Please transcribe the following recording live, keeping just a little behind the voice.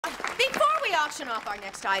we auction off our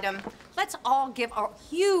next item, let's all give a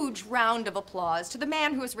huge round of applause to the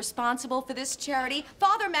man who is responsible for this charity,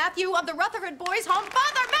 Father Matthew of the Rutherford Boys Home.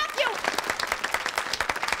 Father Matthew!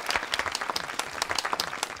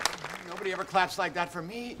 Nobody ever claps like that for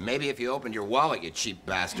me. Maybe if you opened your wallet, you cheap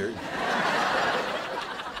bastard.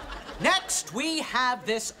 Next, we have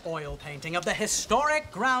this oil painting of the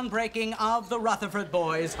historic groundbreaking of the Rutherford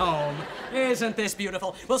Boys Home. Isn't this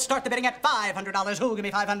beautiful? We'll start the bidding at $500. Who'll give me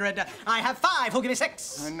 $500? I have 5. Who'll give me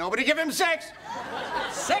 6? Nobody give him 6.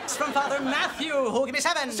 6 from Father Matthew. Who'll give me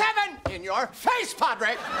 7? 7! In your face,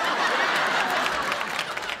 Padre!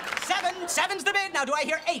 7. 7's the bid. Now, do I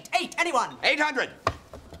hear 8? 8. Anyone? 800.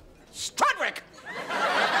 Strudwick!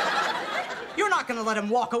 You're not going to let him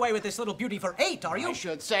walk away with this little beauty for 8, are you? I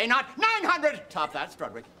should say not 900. Top that,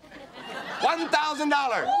 Strudwick.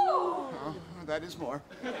 $1,000. Oh, that is more.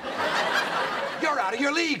 You're out of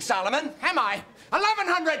your league, Solomon. Am I?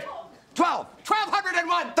 1,100. 12.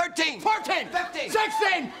 1,201. 13. 14. 15.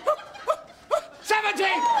 16. 17.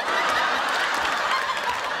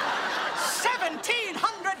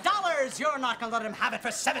 $1,700. You're not going to let him have it for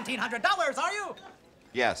 $1,700, are you?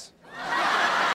 Yes.